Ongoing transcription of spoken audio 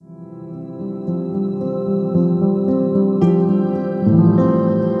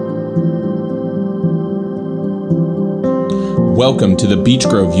Welcome to the Beech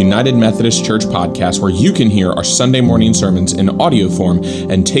Grove United Methodist Church podcast, where you can hear our Sunday morning sermons in audio form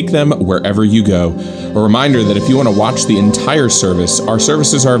and take them wherever you go. A reminder that if you want to watch the entire service, our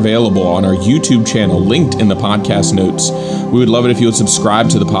services are available on our YouTube channel linked in the podcast notes. We would love it if you would subscribe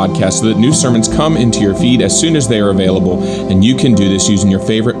to the podcast so that new sermons come into your feed as soon as they are available, and you can do this using your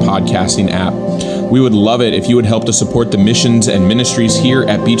favorite podcasting app. We would love it if you would help to support the missions and ministries here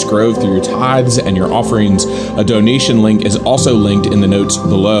at Beech Grove through your tithes and your offerings. A donation link is also linked in the notes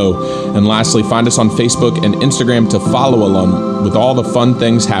below. And lastly, find us on Facebook and Instagram to follow along with all the fun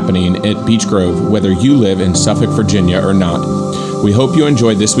things happening at Beech Grove, whether you live in Suffolk, Virginia or not. We hope you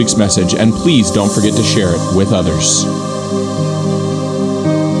enjoyed this week's message, and please don't forget to share it with others.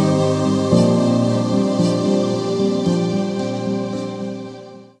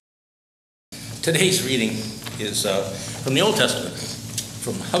 Today's reading is from the Old Testament,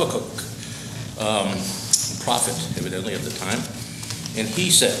 from Habakkuk, prophet, evidently at the time. And he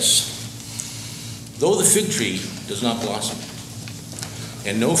says, "Though the fig tree does not blossom,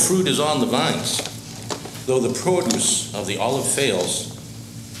 and no fruit is on the vines, though the produce of the olive fails,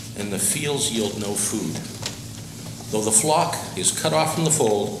 and the fields yield no food, though the flock is cut off from the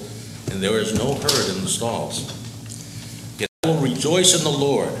fold, and there is no herd in the stalls, yet I will rejoice in the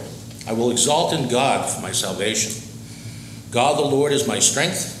Lord. I will exalt in God for my salvation. God the Lord is my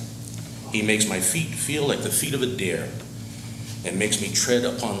strength. He makes my feet feel like the feet of a deer and makes me tread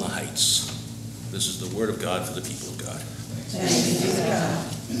upon the heights." This is the word of God for the people of God.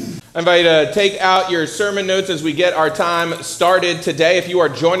 I invite you to take out your sermon notes as we get our time started today. If you are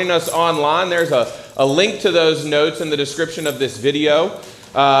joining us online, there's a link to those notes in the description of this video.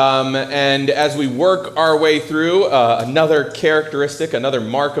 And as we work our way through another characteristic, another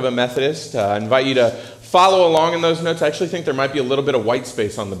mark of a Methodist, I invite you to follow along in those notes. I actually think there might be a little bit of white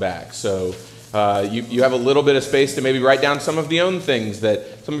space on the back. So you have a little bit of space to maybe write down some of your own things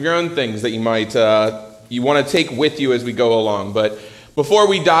that you might you want to take with you as we go along. But before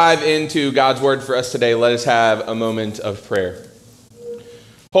we dive into God's word for us today, let us have a moment of prayer.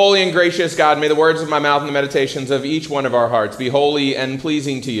 Holy and gracious God, may the words of my mouth and the meditations of each one of our hearts be holy and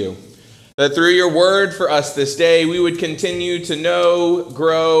pleasing to you, that through your word for us this day, we would continue to know,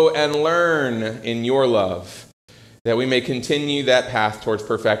 grow, and learn in your love, that we may continue that path towards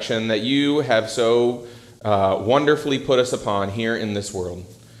perfection that you have so wonderfully put us upon here in this world,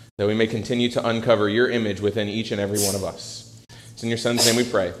 that we may continue to uncover your image within each and every one of us. It's in your Son's name we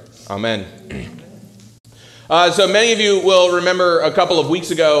pray. Amen. So many of you will remember a couple of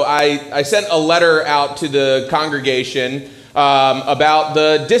weeks ago, I sent a letter out to the congregation about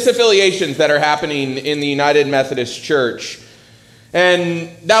the disaffiliations that are happening in the United Methodist Church. And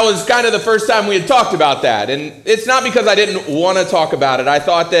that was kind of the first time we had talked about that. And it's not because I didn't want to talk about it. I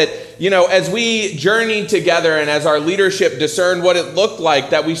thought that, as we journeyed together and as our leadership discerned what it looked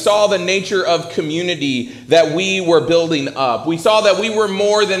like, that we saw the nature of community that we were building up. We saw that we were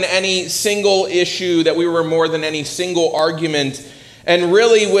more than any single issue, that we were more than any single argument. And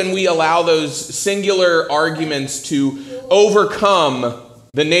really, when we allow those singular arguments to overcome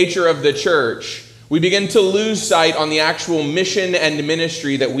the nature of the church, we begin to lose sight on the actual mission and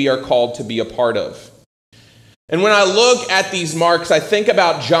ministry that we are called to be a part of. And when I look at these marks, I think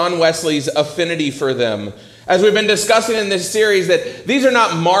about John Wesley's affinity for them. As we've been discussing in this series, that these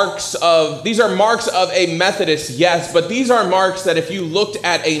are marks of a Methodist, yes, but these are marks that if you looked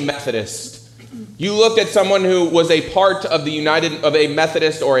at a Methodist, you looked at someone who was a part of of a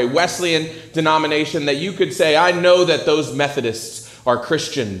Methodist or a Wesleyan denomination, that you could say, I know that those Methodists are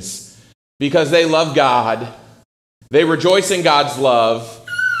Christians, because they love God, they rejoice in God's love,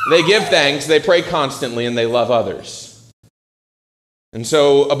 they give thanks, they pray constantly, and they love others. And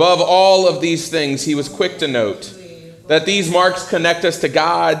so, above all of these things, he was quick to note that these marks connect us to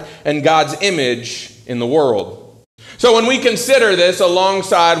God and God's image in the world. So when we consider this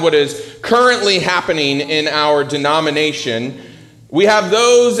alongside what is currently happening in our denomination, we have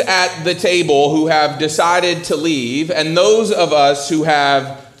those at the table who have decided to leave, and those of us who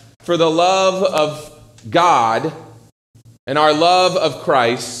have, for the love of God and our love of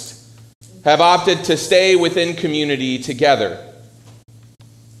Christ, have opted to stay within community together.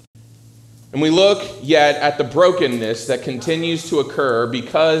 And we look yet at the brokenness that continues to occur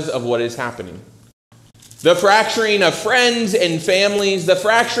because of what is happening. The fracturing of friends and families, the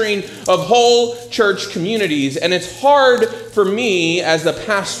fracturing of whole church communities. And it's hard for me as the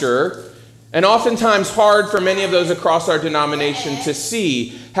pastor, and oftentimes hard for many of those across our denomination, to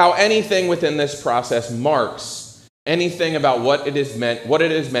see how anything within this process marks anything about what it is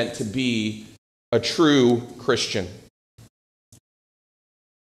meant to be a true Christian.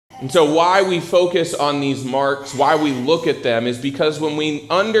 And so why we focus on these marks, why we look at them, is because when we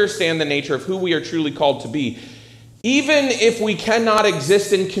understand the nature of who we are truly called to be, even if we cannot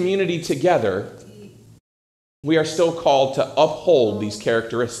exist in community together, we are still called to uphold these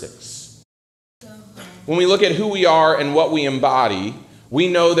characteristics. When we look at who we are and what we embody, we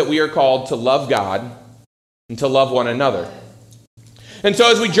know that we are called to love God and to love one another. And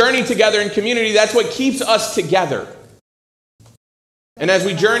so as we journey together in community, that's what keeps us together. And as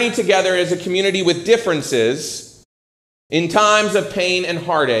we journey together as a community with differences, in times of pain and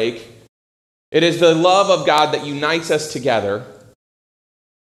heartache, it is the love of God that unites us together.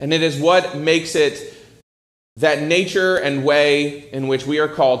 And it is what makes it that nature and way in which we are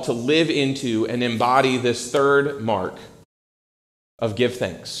called to live into and embody this third mark of give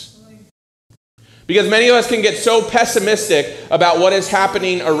thanks. Because many of us can get so pessimistic about what is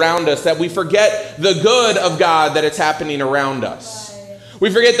happening around us that we forget the good of God that is happening around us. We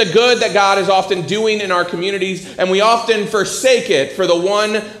forget the good that God is often doing in our communities, and we often forsake it for the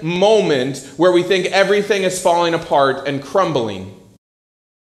one moment where we think everything is falling apart and crumbling.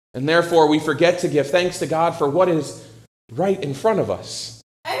 And therefore, we forget to give thanks to God for what is right in front of us.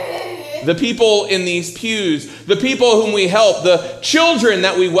 The people in these pews, the people whom we help, the children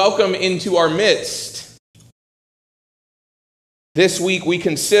that we welcome into our midst. This week we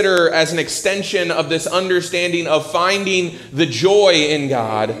consider, as an extension of this understanding of finding the joy in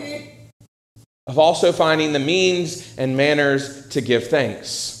God, of also finding the means and manners to give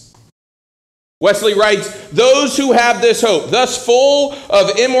thanks. Wesley writes, "Those who have this hope, thus full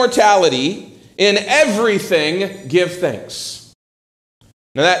of immortality, in everything give thanks."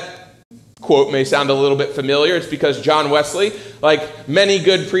 Now that quote may sound a little bit familiar. It's because John Wesley, like many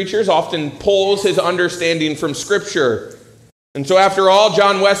good preachers, often pulls his understanding from Scripture. And so after all,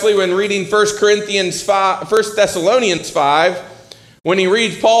 John Wesley, when reading 1 Thessalonians 5, when he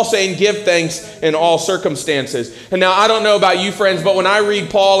reads Paul saying, give thanks in all circumstances. And now I don't know about you friends, but when I read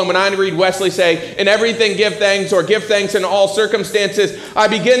Paul and when I read Wesley say, in everything give thanks, or give thanks in all circumstances, I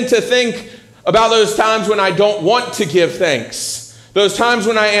begin to think about those times when I don't want to give thanks. Those times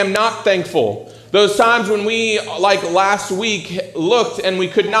when I am not thankful. Those times when we, like last week, looked and we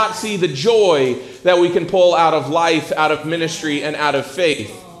could not see the joy that we can pull out of life, out of ministry, and out of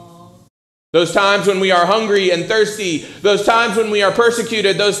faith. Those times when we are hungry and thirsty. Those times when we are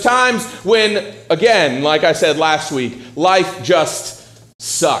persecuted. Those times when, again, like I said last week, life just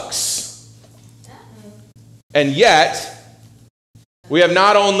sucks. And yet, we have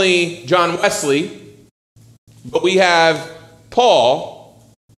not only John Wesley, but we have Paul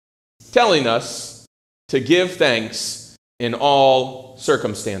telling us to give thanks in all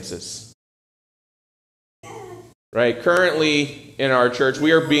circumstances. Right? Currently in our church,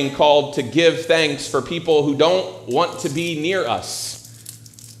 we are being called to give thanks for people who don't want to be near us,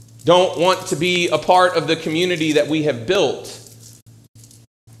 don't want to be a part of the community that we have built.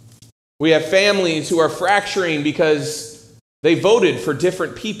 We have families who are fracturing because they voted for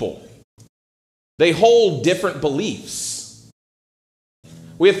different people. They hold different beliefs.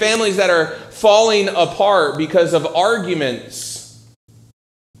 We have families that are falling apart because of arguments,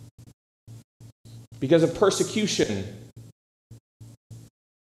 because of persecution.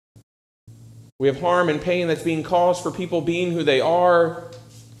 We have harm and pain that's being caused for people being who they are.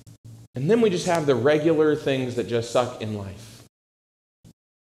 And then we just have the regular things that just suck in life.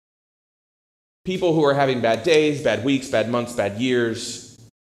 People who are having bad days, bad weeks, bad months, bad years.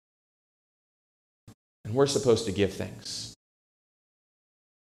 And we're supposed to give thanks.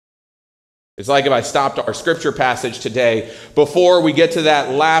 It's like if I stopped our scripture passage today before we get to that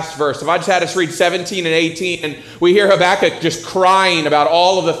last verse. If I just had us read 17 and 18 and we hear Habakkuk just crying about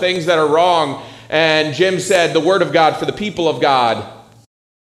all of the things that are wrong, and Jim said the word of God for the people of God.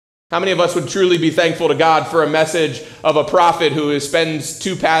 How many of us would truly be thankful to God for a message of a prophet who spends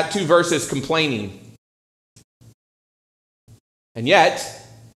two verses complaining? And yet,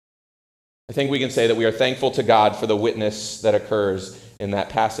 I think we can say that we are thankful to God for the witness that occurs in that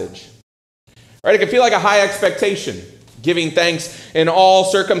passage. Right? It can feel like a high expectation, giving thanks in all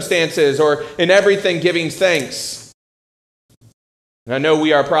circumstances, or in everything giving thanks. And I know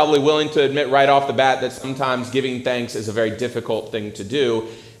we are probably willing to admit right off the bat that sometimes giving thanks is a very difficult thing to do,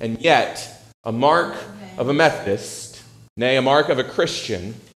 and yet a mark of a Methodist, nay, a mark of a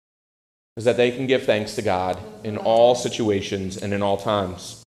Christian, is that they can give thanks to God in all situations and in all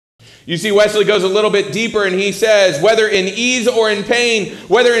times. You see, Wesley goes a little bit deeper and he says, whether in ease or in pain,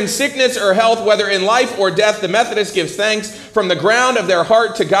 whether in sickness or health, whether in life or death, the Methodist gives thanks from the ground of their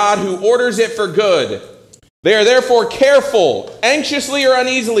heart to God who orders it for good. They are therefore careful, anxiously or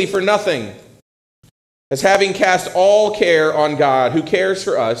uneasily for nothing. as having cast all care on God, who cares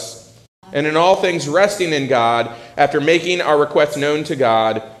for us, and in all things resting in God, after making our requests known to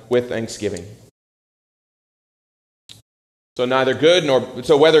God with thanksgiving. So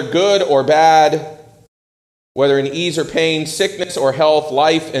whether good or bad, whether in ease or pain, sickness or health,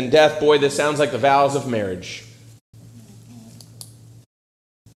 life and death, boy, this sounds like the vows of marriage.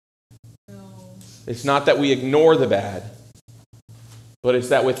 It's not that we ignore the bad, but it's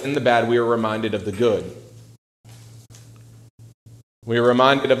that within the bad we are reminded of the good. We are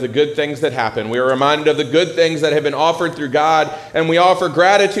reminded of the good things that happen. We are reminded of the good things that have been offered through God, and we offer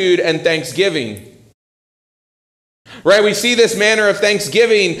gratitude and thanksgiving. Right? We see this manner of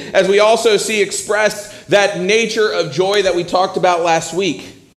thanksgiving as we also see expressed that nature of joy that we talked about last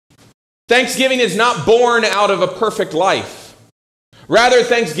week. Thanksgiving is not born out of a perfect life. Rather,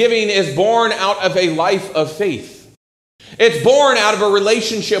 thanksgiving is born out of a life of faith. It's born out of a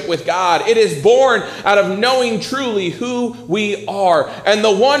relationship with God. It is born out of knowing truly who we are and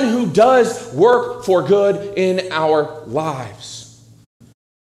the one who does work for good in our lives.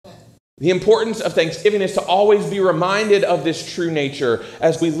 The importance of thanksgiving is to always be reminded of this true nature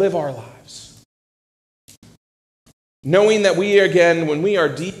as we live our lives. Knowing that when we are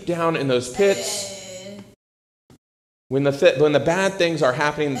deep down in those pits, when the bad things are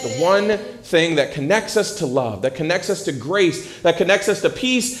happening, the one thing that connects us to love, that connects us to grace, that connects us to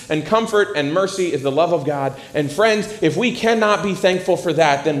peace and comfort and mercy is the love of God. And friends, if we cannot be thankful for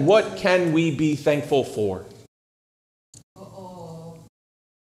that, then what can we be thankful for?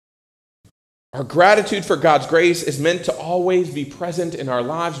 Our gratitude for God's grace is meant to always be present in our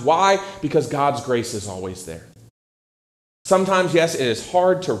lives. Why? Because God's grace is always there. Sometimes, yes, it is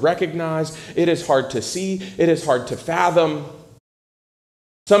hard to recognize. It is hard to see. It is hard to fathom.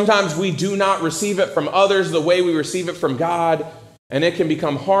 Sometimes we do not receive it from others the way we receive it from God. And it can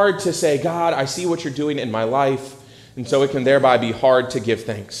become hard to say, God, I see what you're doing in my life. And so it can thereby be hard to give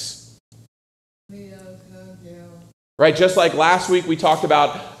thanks. Right? Just like last week we talked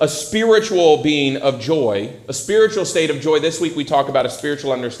about a spiritual being of joy, a spiritual state of joy. This week we talk about a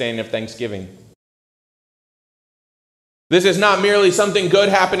spiritual understanding of thanksgiving. This is not merely something good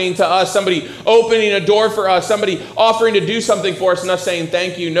happening to us, somebody opening a door for us, somebody offering to do something for us and us saying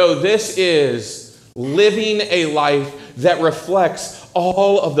thank you. No, this is living a life that reflects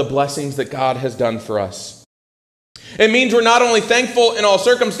all of the blessings that God has done for us. It means we're not only thankful in all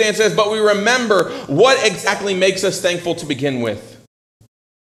circumstances, but we remember what exactly makes us thankful to begin with.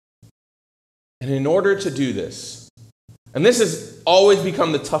 And in order to do this, and this has always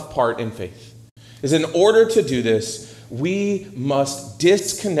become the tough part in faith, is in order to do this, we must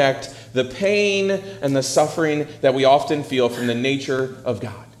disconnect the pain and the suffering that we often feel from the nature of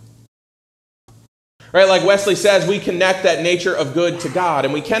God. Right? Like Wesley says, we connect that nature of good to God,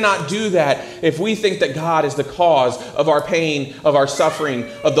 and we cannot do that if we think that God is the cause of our pain, of our suffering,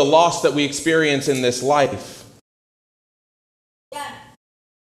 of the loss that we experience in this life.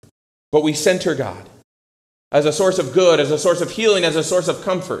 But we center God as a source of good, as a source of healing, as a source of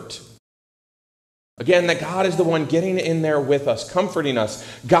comfort. Again, that God is the one getting in there with us, comforting us,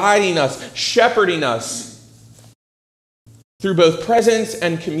 guiding us, shepherding us through both presence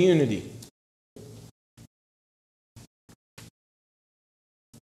and community.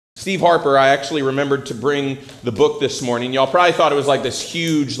 Steve Harper, I actually remembered to bring the book this morning. Y'all probably thought it was like this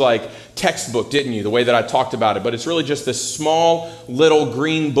huge textbook, didn't you? The way that I talked about it. But it's really just this small little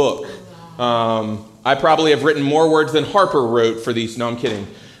green book. I probably have written more words than Harper wrote for these. No, I'm kidding.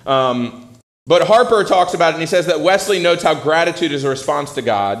 But Harper talks about it, and he says that Wesley notes how gratitude is a response to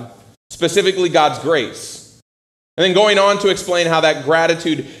God, specifically God's grace. And then going on to explain how that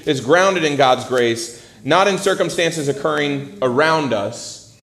gratitude is grounded in God's grace, not in circumstances occurring around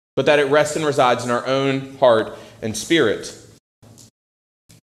us, but that it rests and resides in our own heart and spirit.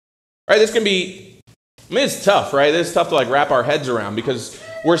 All right, this can be, it's tough, right? It's tough to wrap our heads around, because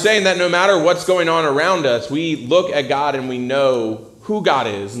we're saying that no matter what's going on around us, we look at God and we know who God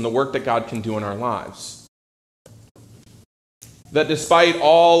is and the work that God can do in our lives. That despite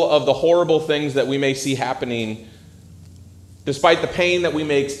all of the horrible things that we may see happening, despite the pain that we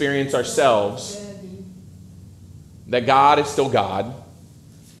may experience ourselves, that God is still God.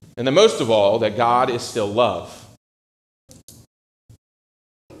 And then most of all, that God is still love.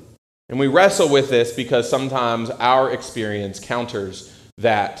 And we wrestle with this because sometimes our experience counters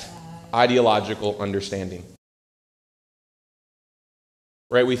that ideological understanding.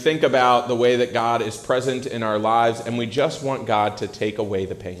 Right? We think about the way that God is present in our lives, and we just want God to take away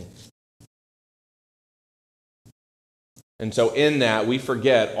the pain. And so in that, we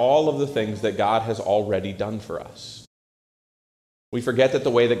forget all of the things that God has already done for us. We forget that the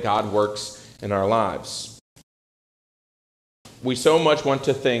way that God works in our lives. We so much want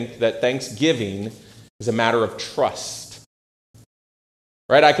to think that thanksgiving is a matter of trust.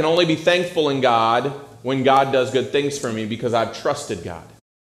 Right? I can only be thankful in God when God does good things for me because I've trusted God,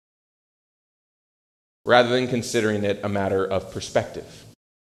 rather than considering it a matter of perspective.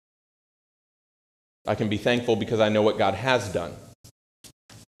 I can be thankful because I know what God has done.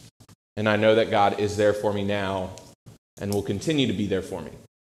 And I know that God is there for me now and will continue to be there for me.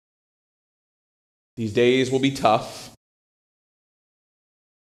 These days will be tough.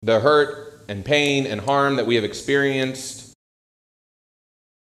 The hurt and pain and harm that we have experienced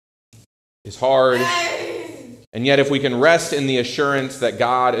is hard. And yet if we can rest in the assurance that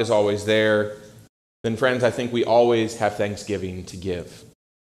God is always there, then friends, I think we always have thanksgiving to give.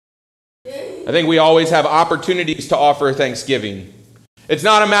 I think we always have opportunities to offer thanksgiving. It's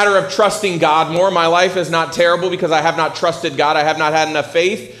not a matter of trusting God more. My life is not terrible because I have not trusted God. I have not had enough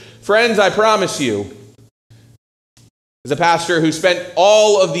faith. Friends, I promise you, as a pastor who spent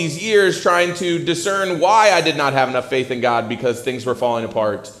all of these years trying to discern why I did not have enough faith in God because things were falling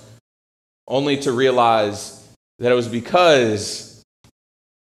apart, only to realize that it was because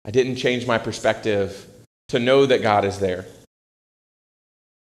I didn't change my perspective to know that God is there.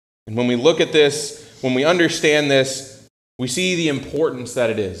 And when we look at this, when we understand this, we see the importance that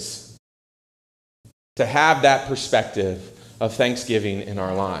it is to have that perspective of thanksgiving in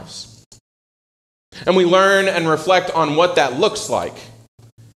our lives. And we learn and reflect on what that looks like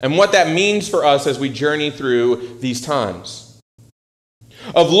and what that means for us as we journey through these times.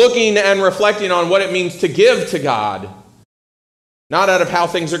 Of looking and reflecting on what it means to give to God, not out of how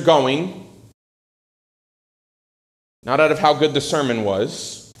things are going, not out of how good the sermon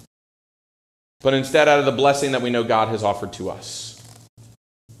was, but instead out of the blessing that we know God has offered to us.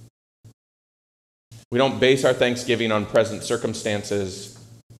 We don't base our thanksgiving on present circumstances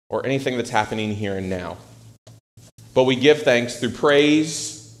or anything that's happening here and now. But we give thanks through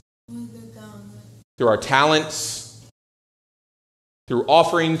praise, through our talents, through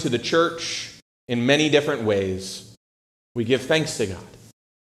offering to the church in many different ways. We give thanks to God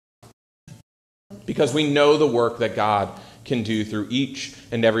because we know the work that God can do through each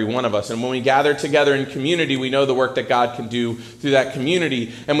and every one of us. And when we gather together in community, we know the work that God can do through that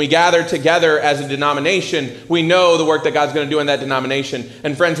community. And we gather together as a denomination, we know the work that God's going to do in that denomination.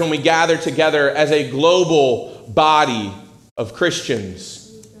 And friends, when we gather together as a global body of Christians,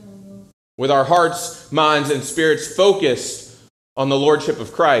 with our hearts, minds, and spirits focused on the Lordship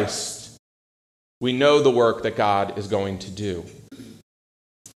of Christ, we know the work that God is going to do.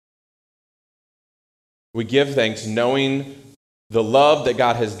 We give thanks knowing the love that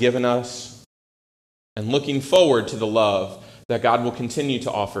God has given us and looking forward to the love that God will continue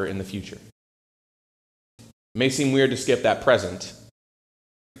to offer in the future. It may seem weird to skip that present.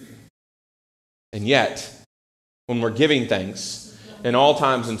 And yet, when we're giving thanks in all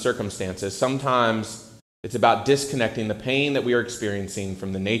times and circumstances, sometimes it's about disconnecting the pain that we are experiencing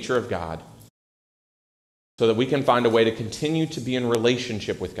from the nature of God so that we can find a way to continue to be in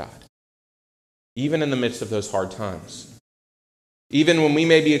relationship with God, even in the midst of those hard times. Even when we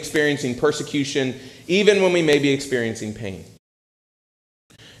may be experiencing persecution, even when we may be experiencing pain.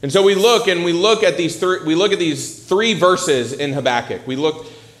 And so we look at these three verses in Habakkuk.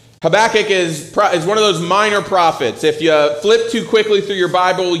 Habakkuk is one of those minor prophets. If you flip too quickly through your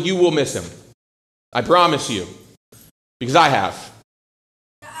Bible, you will miss him. I promise you, because I have.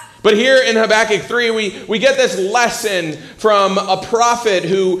 But here in Habakkuk 3, we get this lesson from a prophet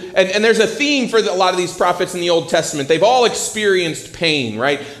who, and there's a theme for a lot of these prophets in the Old Testament. They've all experienced pain,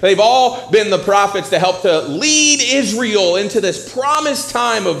 right? They've all been the prophets to help to lead Israel into this promised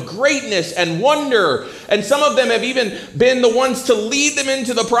time of greatness and wonder. And some of them have even been the ones to lead them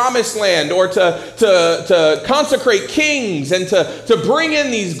into the promised land or to consecrate kings and to bring in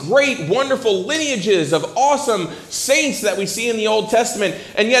these great, wonderful lineages of awesome saints that we see in the Old Testament.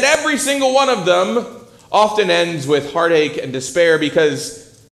 And yet every single one of them often ends with heartache and despair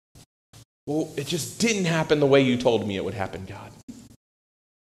because, well, it just didn't happen the way you told me it would happen, God.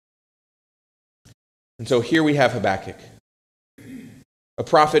 And so here we have Habakkuk, a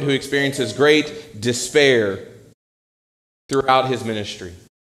prophet who experiences great despair throughout his ministry.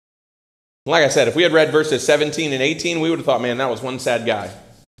 Like I said, if we had read verses 17 and 18, we would have thought, man, that was one sad guy.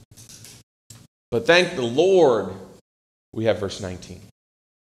 But thank the Lord, we have verse 19.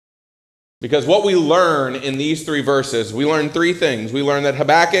 Because what we learn in these three verses, we learn three things. We learn that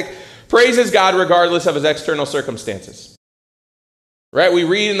Habakkuk praises God regardless of his external circumstances. Right? We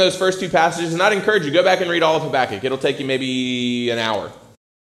read in those first two passages, and I'd encourage you, go back and read all of Habakkuk. It'll take you maybe an hour.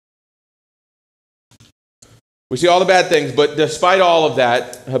 We see all the bad things, but despite all of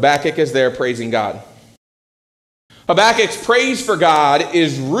that, Habakkuk is there praising God. Habakkuk's praise for God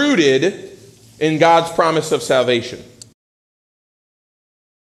is rooted in God's promise of salvation.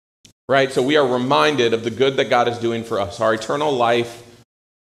 Right? So we are reminded of the good that God is doing for us, our eternal life,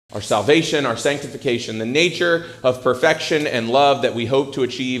 our salvation, our sanctification, the nature of perfection and love that we hope to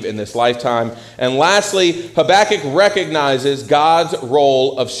achieve in this lifetime. And lastly, Habakkuk recognizes God's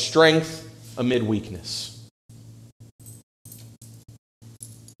role of strength amid weakness.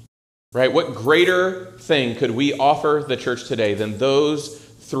 Right? What greater thing could we offer the church today than those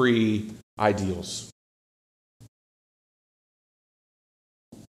three ideals?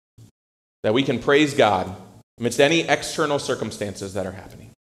 That we can praise God amidst any external circumstances that are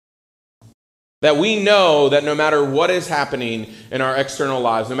happening. That we know that no matter what is happening in our external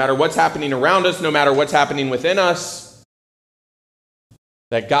lives, no matter what's happening around us, no matter what's happening within us,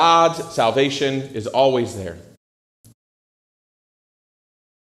 that God's salvation is always there.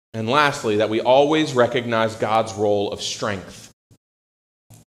 And lastly, that we always recognize God's role of strength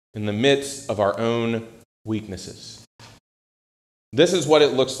in the midst of our own weaknesses. This is what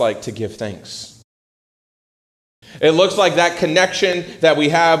it looks like to give thanks. It looks like that connection that we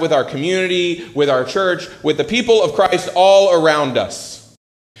have with our community, with our church, with the people of Christ all around us.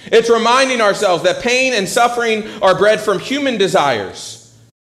 It's reminding ourselves that pain and suffering are bred from human desires.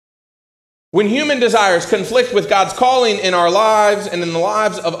 When human desires conflict with God's calling in our lives and in the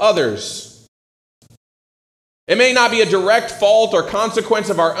lives of others, it may not be a direct fault or consequence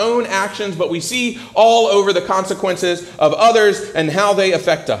of our own actions, but we see all over the consequences of others and how they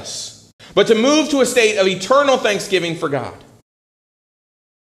affect us. But to move to a state of eternal thanksgiving for God,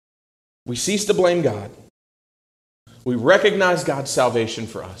 we cease to blame God. We recognize God's salvation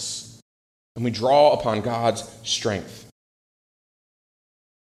for us, and we draw upon God's strength.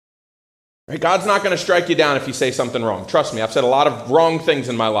 Right? God's not going to strike you down if you say something wrong. Trust me, I've said a lot of wrong things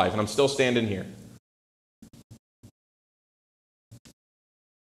in my life, and I'm still standing here.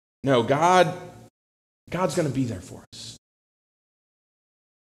 No, God's going to be there for us.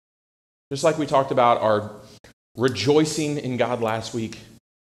 Just like we talked about our rejoicing in God last week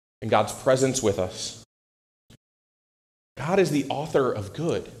and God's presence with us. God is the author of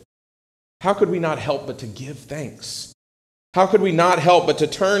good. How could we not help but to give thanks? How could we not help but to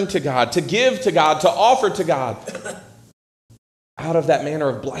turn to God, to give to God, to offer to God out of that manner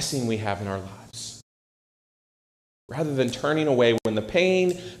of blessing we have in our lives? Rather than turning away when the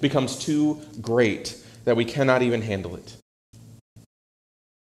pain becomes too great that we cannot even handle it.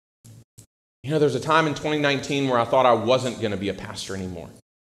 You know, there's a time in 2019 where I thought I wasn't going to be a pastor anymore.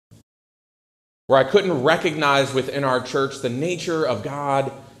 Where I couldn't recognize within our church the nature of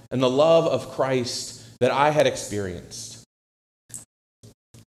God and the love of Christ that I had experienced.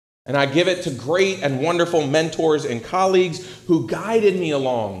 And I give it to great and wonderful mentors and colleagues who guided me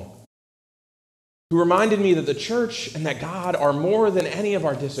along, who reminded me that the church and that God are more than any of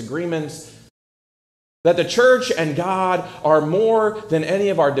our disagreements, that the church and God are more than any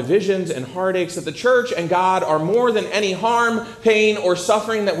of our divisions and heartaches, that the church and God are more than any harm, pain, or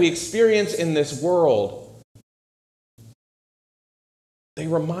suffering that we experience in this world. They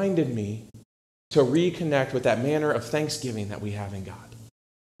reminded me to reconnect with that manner of thanksgiving that we have in God.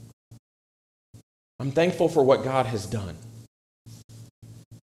 I'm thankful for what God has done.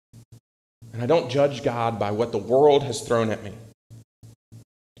 And I don't judge God by what the world has thrown at me.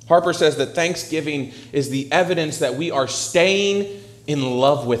 Harper says that thanksgiving is the evidence that we are staying in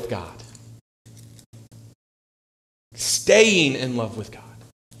love with God. Staying in love with God.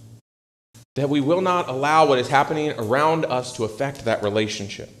 That we will not allow what is happening around us to affect that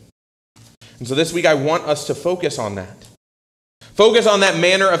relationship. And so this week I want us to focus on that. Focus on that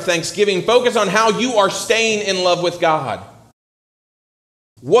manner of thanksgiving. Focus on how you are staying in love with God.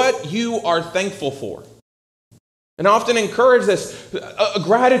 What you are thankful for. And I often encourage this, a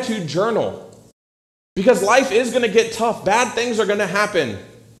gratitude journal. Because life is going to get tough. Bad things are going to happen.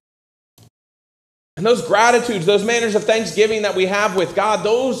 And those gratitudes, those manners of thanksgiving that we have with God,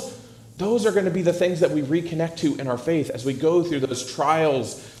 those are going to be the things that we reconnect to in our faith as we go through those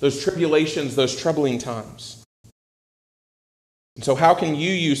trials, those tribulations, those troubling times. And so how can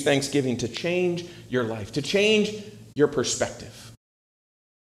you use Thanksgiving to change your life, to change your perspective?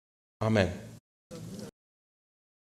 Amen.